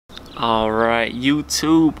Alright,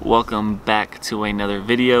 YouTube, welcome back to another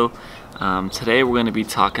video. Today we're going to be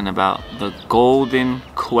talking about the golden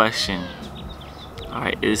question.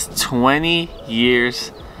 Alright, is 20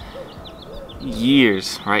 years,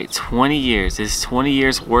 right? 20 years. Is 20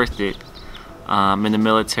 years worth it in the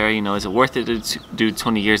military? You know, is it worth it to do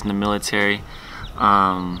 20 years in the military?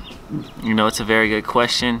 You know, it's a very good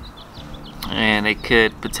question, and it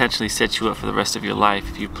could potentially set you up for the rest of your life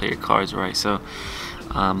if you play your cards right. So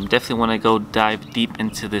definitely want to go dive deep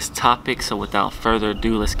into this topic, so without further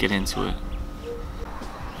ado, let's get into it.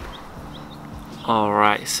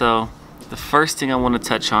 Alright, so the first thing I want to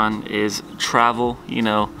touch on is travel. You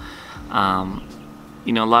know, a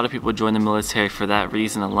lot of people join the military for that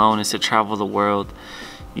reason alone, is to travel the world,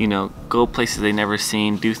 you know, go places they've never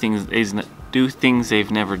seen, do things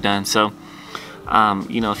they've never done. So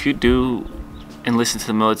you know, if you do enlist into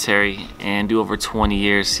the military and do over 20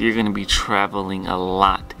 years, you're going to be traveling a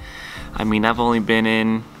lot. I mean, I've only been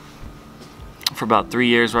in for about 3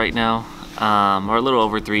 years right now, or a little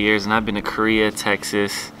over 3 years, and I've been to Korea,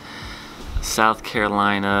 Texas, South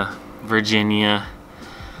Carolina, Virginia.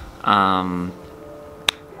 Yeah,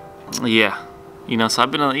 you know, so I've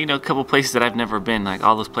been a couple places that I've never been. Like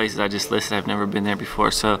all those places I just listed, I've never been there before.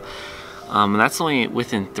 So and that's only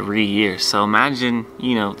within 3 years. So imagine,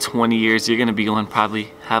 you know, 20 years, you're going to be going,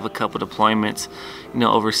 probably have a couple deployments, you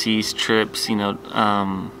know, overseas trips, you know,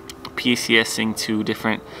 PCSing to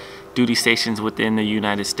different duty stations within the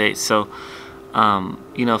United States. So,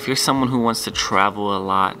 you know, if you're someone who wants to travel a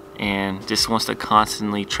lot and just wants to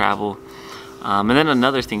constantly travel, and then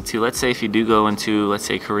another thing too, let's say if you do go into, let's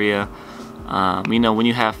say, Korea, you know, when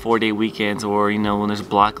you have 4-day weekends, or, you know, when there's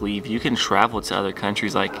block leave, you can travel to other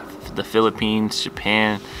countries like the Philippines,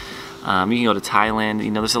 Japan. You can go to Thailand. You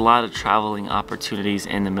know, there's a lot of traveling opportunities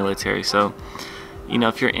in the military. So, you know,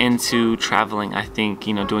 if you're into traveling, I think,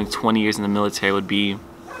 you know, doing 20 years in the military would be,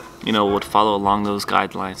 you know, would follow along those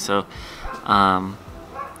guidelines. So,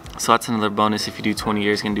 so that's another bonus. If you do 20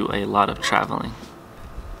 years, you can do a lot of traveling.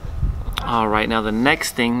 Alright, now the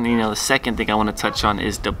next thing, you know, the second thing I want to touch on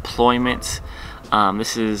is deployments.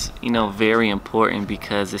 This is, you know, very important,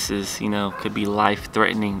 because this is, you know, could be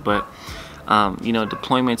life-threatening. But you know,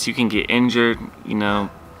 deployments, you can get injured, you know,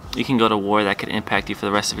 you can go to war that could impact you for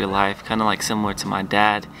the rest of your life, kind of like similar to my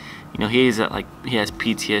dad. You know, he has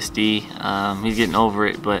PTSD. He's getting over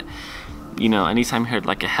it, but, you know, anytime he heard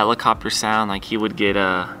like a helicopter sound, like he would get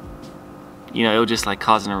you know, it would just like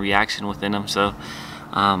causing a reaction within him. So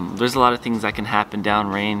there's a lot of things that can happen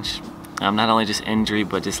downrange, not only just injury,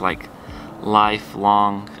 but just like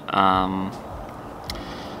lifelong,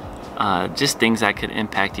 just things that could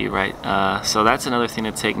impact you, right? So that's another thing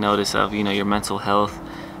to take notice of, you know, your mental health,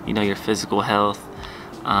 you know, your physical health.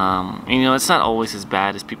 And, you know, it's not always as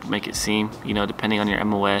bad as people make it seem, you know, depending on your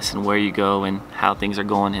MOS and where you go and how things are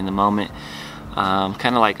going in the moment.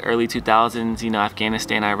 Kind of like early 2000s, you know,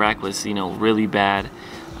 Afghanistan, Iraq was, you know, really bad.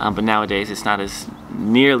 But nowadays it's not as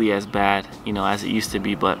nearly as bad, you know, as it used to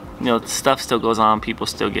be. But, you know, stuff still goes on, people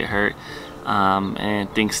still get hurt, and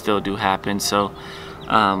things still do happen. So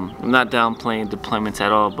I'm not downplaying deployments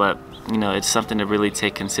at all, but, you know, it's something to really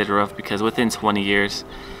take consider of, because within 20 years,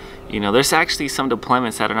 you know, there's actually some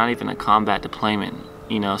deployments that are not even a combat deployment,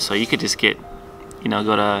 you know, so you could just get, you know,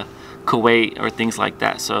 go to Kuwait or things like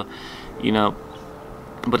that. So, you know,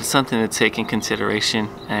 but it's something to take in consideration,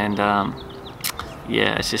 and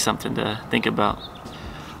yeah, it's just something to think about.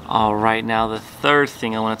 Alright, now the third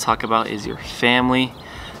thing I want to talk about is your family.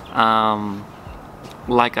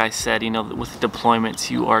 Like I said, you know, with deployments,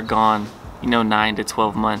 you are gone, you know, 9 to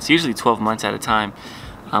 12 months, usually 12 months at a time,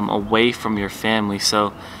 away from your family.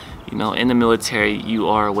 So, you know, in the military, you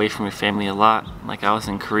are away from your family a lot. Like I was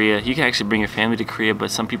in Korea, you can actually bring your family to Korea,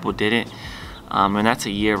 but some people didn't. And that's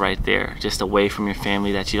a year right there, just away from your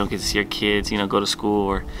family, that you don't get to see your kids, you know, go to school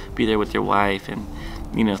or be there with your wife, and,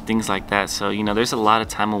 you know, things like that. So, you know, there's a lot of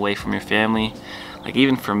time away from your family. Like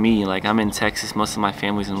even for me, like I'm in Texas, most of my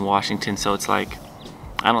family's in Washington, so it's like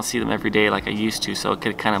I don't see them every day like I used to, so it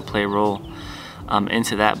could kind of play a role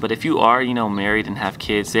into that. But if you are, you know, married and have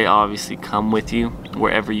kids, they obviously come with you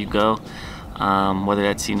wherever you go, whether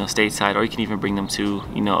that's, you know, stateside, or you can even bring them to,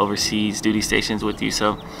 you know, overseas duty stations with you.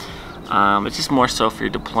 So it's just more so for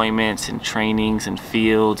your deployments and trainings and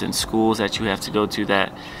fields and schools that you have to go to,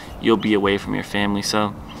 that you'll be away from your family.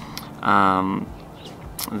 So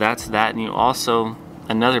that's that. And you also,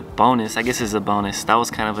 another bonus, I guess is a bonus, that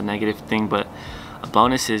was kind of a negative thing, but a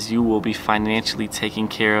bonus is you will be financially taken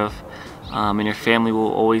care of, and your family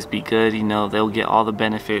will always be good. You know, they'll get all the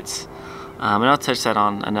benefits, and I'll touch that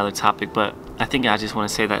on another topic, but I think I just want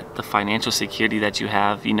to say that the financial security that you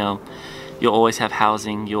have, you know, you'll always have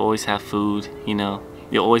housing, you'll always have food, you know,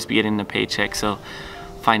 you'll always be getting a paycheck. So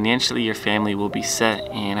financially your family will be set,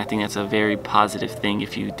 and I think that's a very positive thing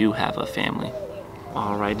if you do have a family.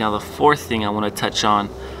 All right, now the fourth thing I want to touch on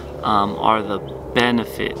are the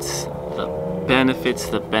benefits. The benefits.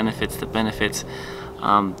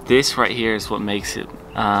 This right here is what makes it,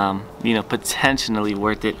 you know, potentially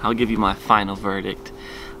worth it. I'll give you my final verdict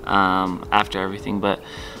after everything, but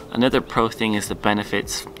another pro thing is the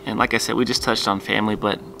benefits. And like I said, we just touched on family,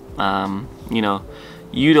 but you know,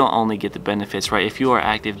 you don't only get the benefits, right? If you are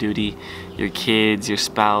active duty, your kids, your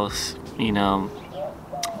spouse, you know,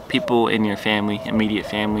 people in your family, immediate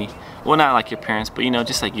family, well, not like your parents, but you know,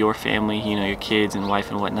 just like your family, you know, your kids and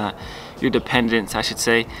wife and whatnot, your dependents, I should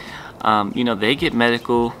say, you know, they get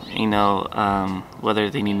medical, you know, whether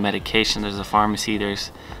they need medication, there's a pharmacy,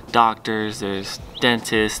 there's doctors, there's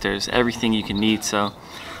dentists, there's everything you can need. So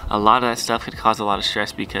a lot of that stuff could cause a lot of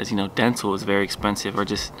stress because, you know, dental is very expensive, or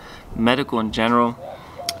just medical in general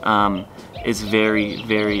is very,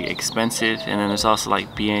 very expensive. And then there's also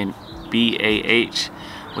like BAH,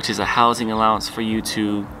 which is a housing allowance for you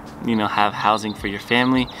to, you know, have housing for your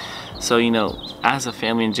family. So, you know, as a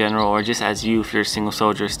family in general, or just as you, if you're a single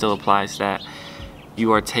soldier, it still applies that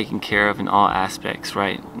you are taken care of in all aspects,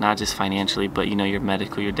 right? Not just financially, but, you know, your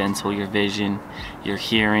medical, your dental, your vision, your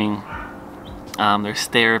hearing. There's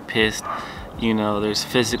therapists, you know, there's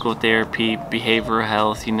physical therapy, behavioral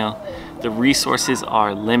health, you know. The resources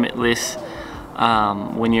are limitless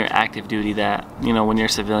when you're active duty, that, you know, when you're a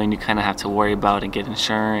civilian, you kind of have to worry about and get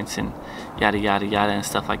insurance and yada, yada, yada, and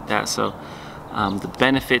stuff like that. So the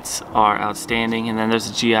benefits are outstanding. And then there's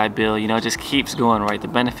a GI Bill, you know, it just keeps going, right? The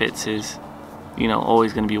benefits is, you know,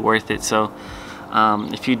 always going to be worth it. So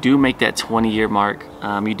if you do make that 20-year mark,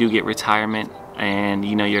 you do get retirement, and,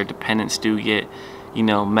 you know, your dependents do get, you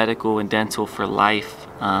know, medical and dental for life,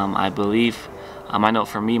 I believe. I know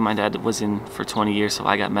for me, my dad was in for 20 years, so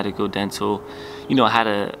I got medical, dental. You know, I had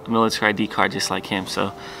a military ID card just like him.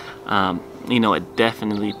 So, you know, it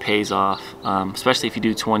definitely pays off, especially if you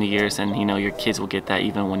do 20 years, and, you know, your kids will get that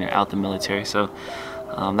even when you're out the military. So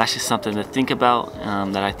that's just something to think about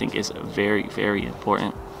that I think is very, very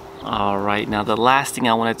important. All right, now the last thing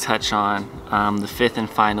I want to touch on, the fifth and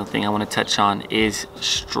final thing I want to touch on, is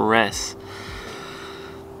stress.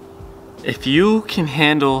 If you can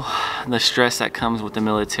handle the stress that comes with the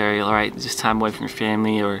military, all right, just time away from your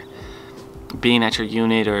family, or being at your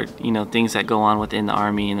unit, or, you know, things that go on within the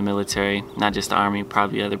Army and the military, not just the Army,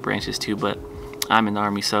 probably other branches too, but I'm in the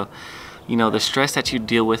Army. So, you know, the stress that you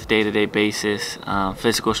deal with day-to-day basis,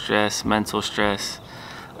 physical stress, mental stress,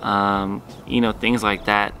 you know, things like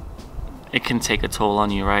that, it can take a toll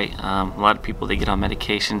on you, right? A lot of people, they get on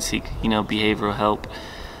medication, seek, you know, behavioral help,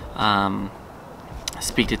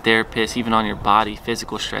 speak to therapists, even on your body,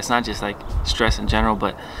 physical stress, not just like stress in general,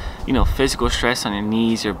 but, you know, physical stress on your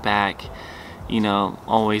knees, your back, you know,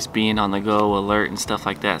 always being on the go, alert and stuff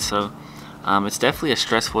like that. So it's definitely a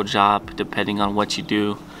stressful job depending on what you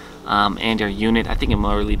do, and your unit. I think it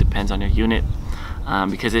more really depends on your unit,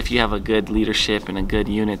 because if you have a good leadership and a good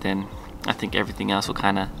unit, then I think everything else will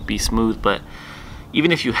kind of be smooth. But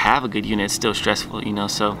even if you have a good unit, it's still stressful, you know.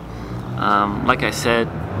 So like I said,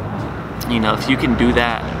 you know, if you can do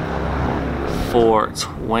that for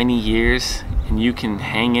 20 years and you can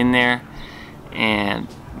hang in there and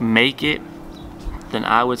make it, then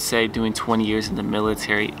I would say doing 20 years in the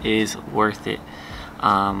military is worth it.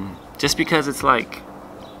 Just because it's like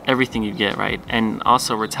everything you get, right? And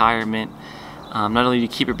also retirement. Not only do you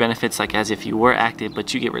keep your benefits like as if you were active,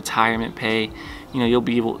 but you get retirement pay. You know, you'll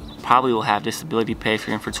be able, probably will have disability pay if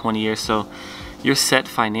you're in for 20 years. So you're set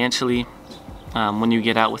financially when you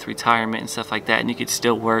get out with retirement and stuff like that, and you could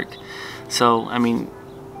still work. So, I mean,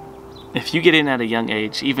 if you get in at a young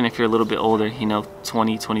age, even if you're a little bit older, you know,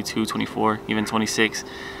 20, 22, 24, even 26,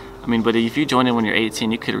 I mean, but if you join in when you're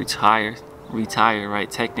 18, you could retire, right,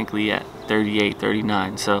 technically at 38,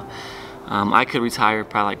 39. So I could retire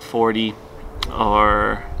probably like 40,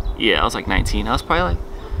 or, yeah, I was like 19. I was probably like,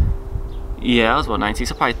 yeah, I was about 19,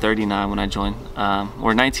 so probably 39 when I joined,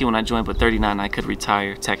 or 19 when I joined, but 39 I could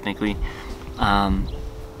retire technically.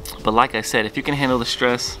 But like I said, if you can handle the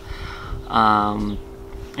stress,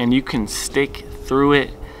 and you can stick through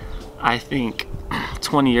it, I think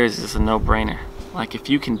 20 years is a no-brainer. Like, if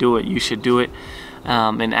you can do it, you should do it.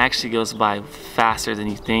 And it actually goes by faster than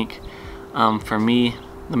you think. For me,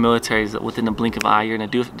 the military is within the blink of an eye. You're in a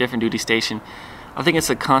different duty station. I think it's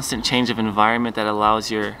a constant change of environment that allows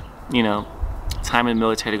your, you know, time in the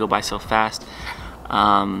military to go by so fast.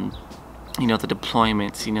 You know, the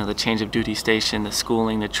deployments, you know, the change of duty station, the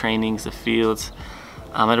schooling, the trainings, the fields.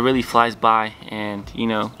 It really flies by, and, you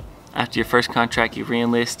know, After your first contract, you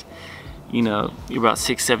re-enlist. You know, you're about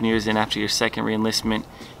 6-7 years in after your second re-enlistment.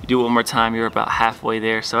 You do it one more time, you're about halfway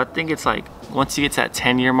there. So I think it's like once you get to that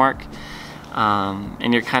 10-year mark,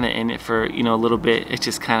 and you're kind of in it for, you know, a little bit, it's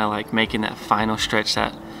just kind of like making that final stretch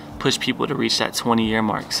that push people to reach that 20-year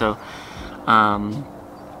mark. So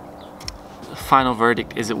final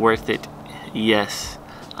verdict, is it worth it? Yes.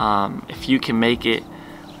 If you can make it,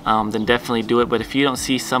 then definitely do it. But if you don't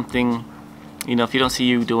see something, you know, if you don't see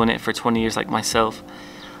you doing it for 20 years like myself,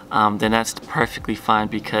 then that's perfectly fine,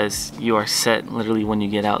 because you are set literally when you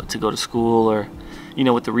get out to go to school, or, you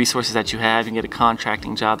know, with the resources that you have, you get a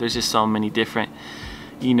contracting job. There's just so many different,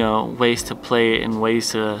 you know, ways to play it and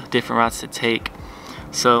different routes to take.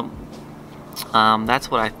 So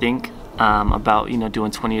that's what I think about, you know,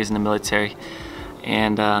 doing 20 years in the military.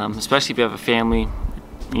 And especially if you have a family,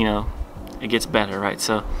 you know, it gets better, right?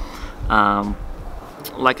 So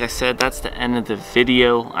like I said, that's the end of the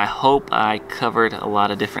video. I hope I covered a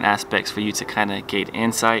lot of different aspects for you to kind of gain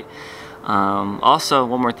insight. Also,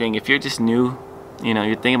 one more thing, if you're just new, you know,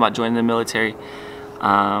 you're thinking about joining the military,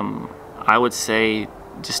 I would say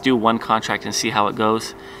just do one contract and see how it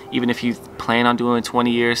goes. Even if you plan on doing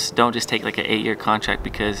 20 years, don't just take like an 8-year contract,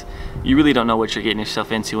 because you really don't know what you're getting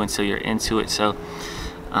yourself into until you're into it. So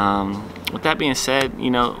with that being said,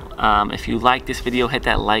 you know, if you like this video, hit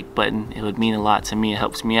that like button. It would mean a lot to me. It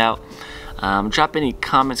helps me out. Drop any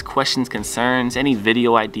comments, questions, concerns, any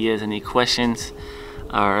video ideas, any questions,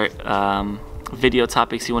 or video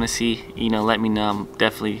topics you want to see. You know, let me know. I'm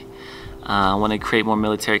definitely want to create more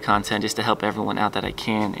military content just to help everyone out that I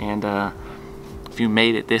can. And if you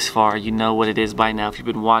made it this far, you know what it is by now. If you've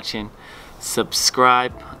been watching,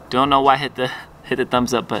 subscribe. Don't know why hit the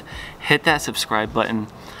thumbs up, but hit that subscribe button.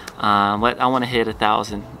 I want to hit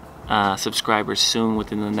 1,000 subscribers soon,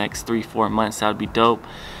 within the next 3-4 months. That would be dope.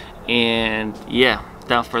 And yeah,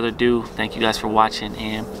 without further ado, thank you guys for watching,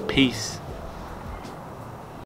 and peace.